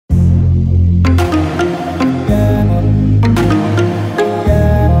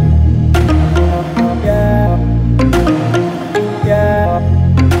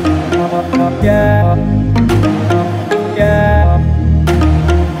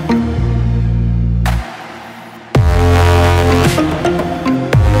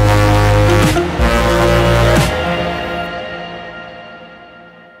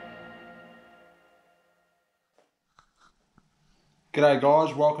G'day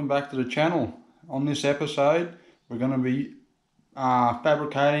guys, welcome back to the channel. On this episode we're going to be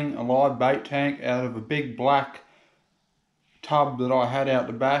fabricating a live bait tank out of a big black tub that I had out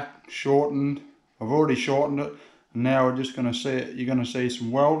the back, shortened. I've already shortened it, and now we're just going to see, you're going to see some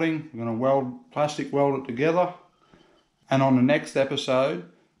welding. We're going to plastic weld it together, and on the next episode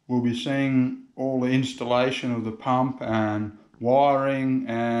we'll be seeing all the installation of the pump and wiring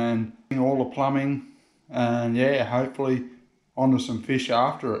and all the plumbing, and yeah, hopefully onto some fish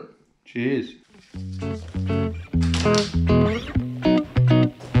after it. Cheers.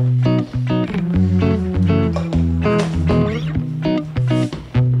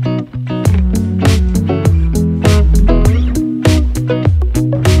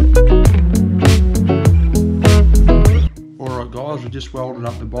 Alright guys, we just welded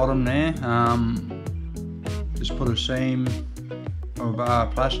up the bottom there. Just put a seam of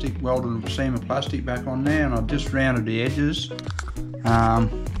plastic, welded a seam of plastic back on there, and I've just rounded the edges.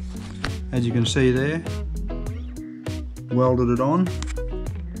 As you can see there, welded it on to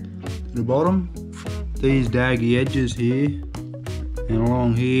the bottom. These daggy edges here and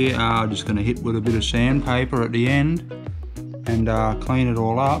along here are just going to hit with a bit of sandpaper at the end and clean it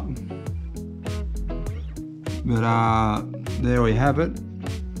all up. But there we have it.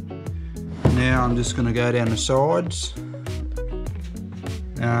 Now I'm just going to go down the sides.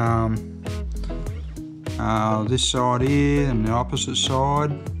 This side here and the opposite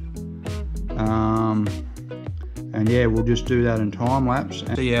side, and yeah, we'll just do that in time lapse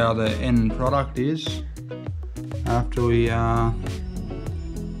and see how the end product is after we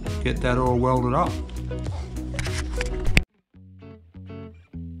get that all welded up.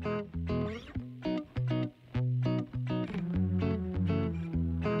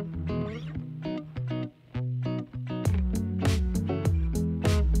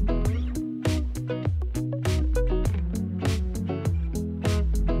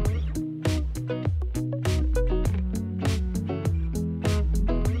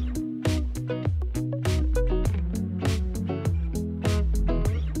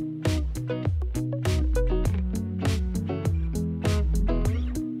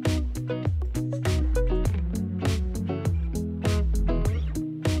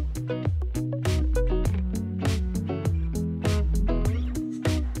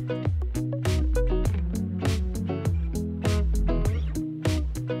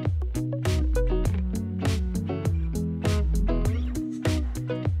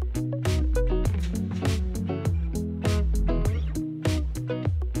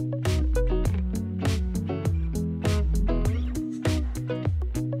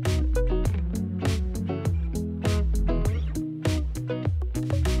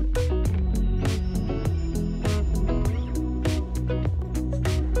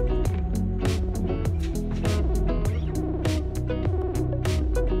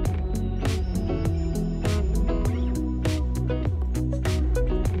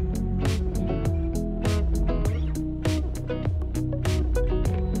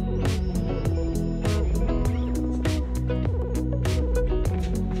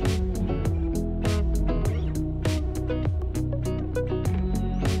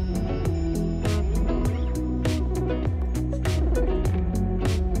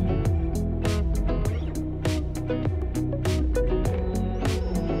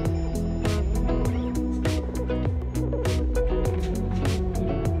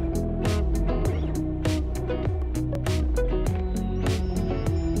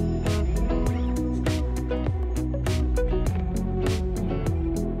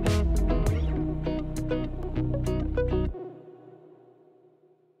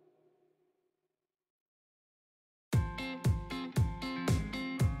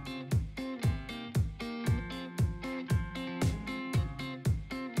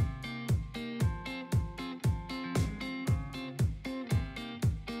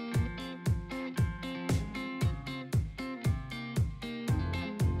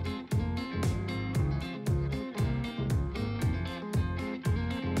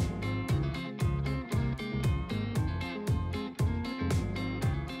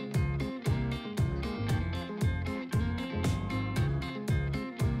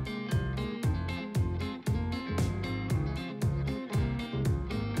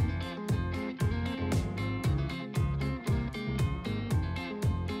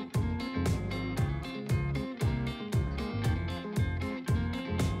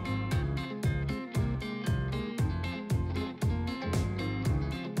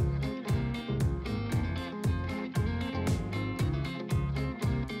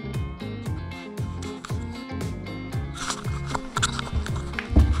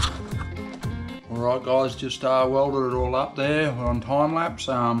 Alright guys, just welded it all up there. We're on time lapse.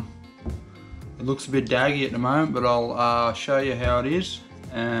 It looks a bit daggy at the moment, but I'll show you how it is,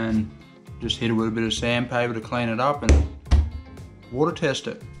 and just hit it with a bit of sandpaper to clean it up and water test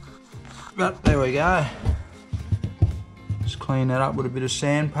it. But there we go. Just clean that up with a bit of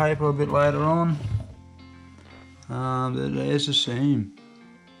sandpaper a bit later on. There's the seam.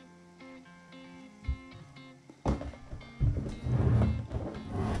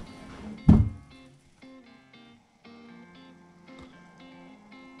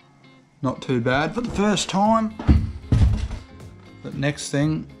 Not too bad for the first time. But next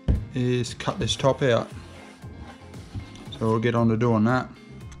thing is cut this top out. So we'll get on to doing that.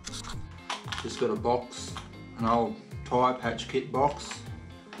 Just got a box, an old tyre patch kit box.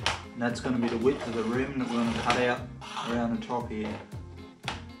 And that's going to be the width of the rim that we're going to cut out around the top here.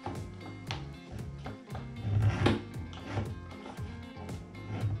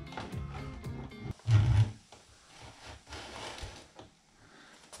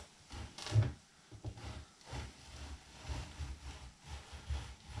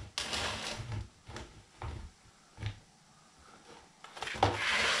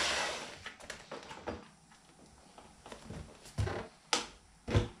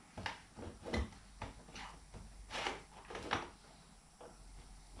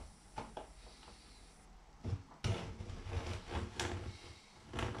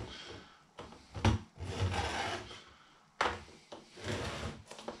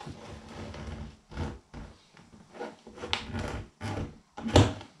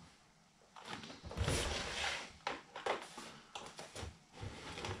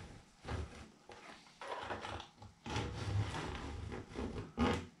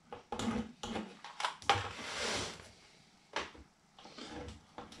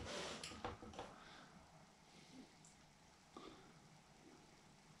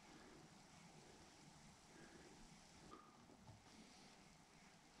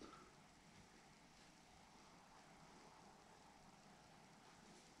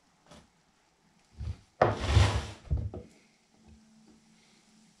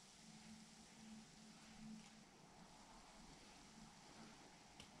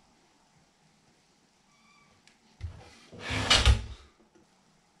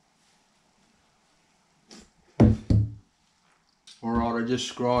 Alright, I just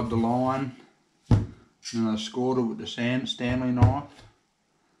scribed the line and I scored it with the Stanley knife.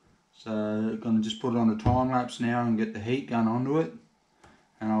 So I'm going to just put it on the time lapse now and get the heat gun onto it,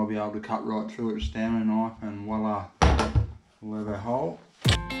 and I'll be able to cut right through it with a Stanley knife, and voila, we'll have a hole.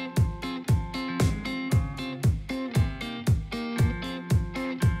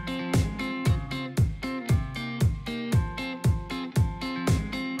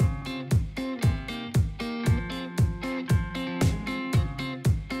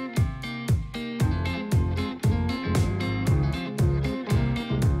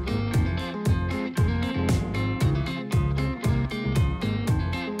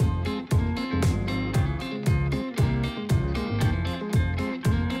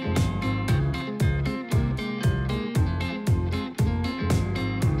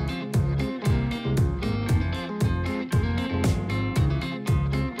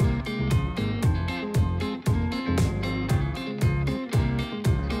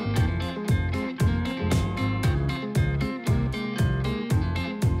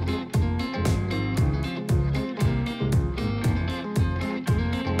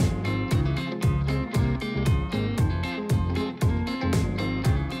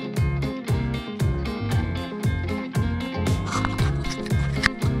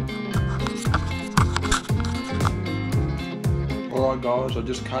 Alright guys, I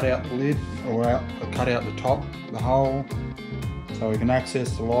just cut out the lid, or I cut out the top, the hole, so we can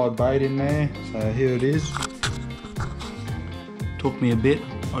access the live bait in there. So here it is. Took me a bit,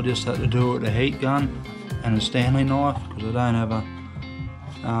 I just had to do it with a heat gun and a Stanley knife because I don't have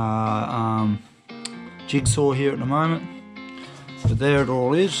a jigsaw here at the moment. But there it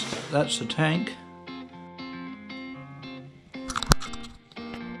all is, that's the tank.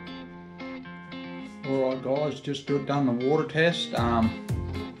 Alright guys, just done the water test.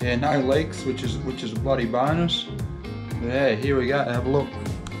 Yeah, no leaks, which is a bloody bonus. But yeah, here we go, have a look.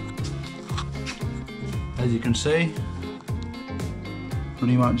 As you can see,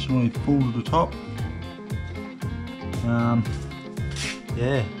 pretty much nearly full to the top.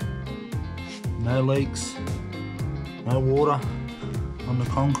 Yeah, no leaks, no water on the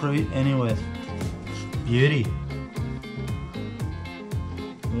concrete anywhere. Beauty.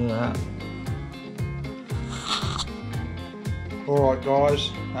 Look at that. Alright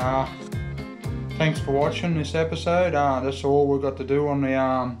guys, thanks for watching this episode. That's all we've got to do on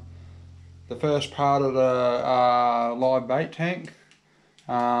the the first part of the live bait tank.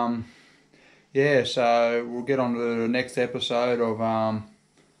 Yeah, so we'll get on to the next episode of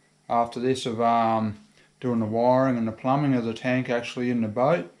after this of doing the wiring and the plumbing of the tank actually in the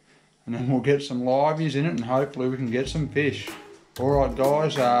boat, and then we'll get some liveys in it and hopefully we can get some fish. Alright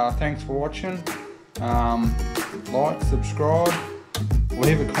guys, thanks for watching. Like, subscribe,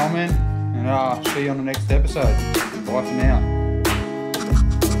 leave a comment, and see you on the next episode. Bye for now.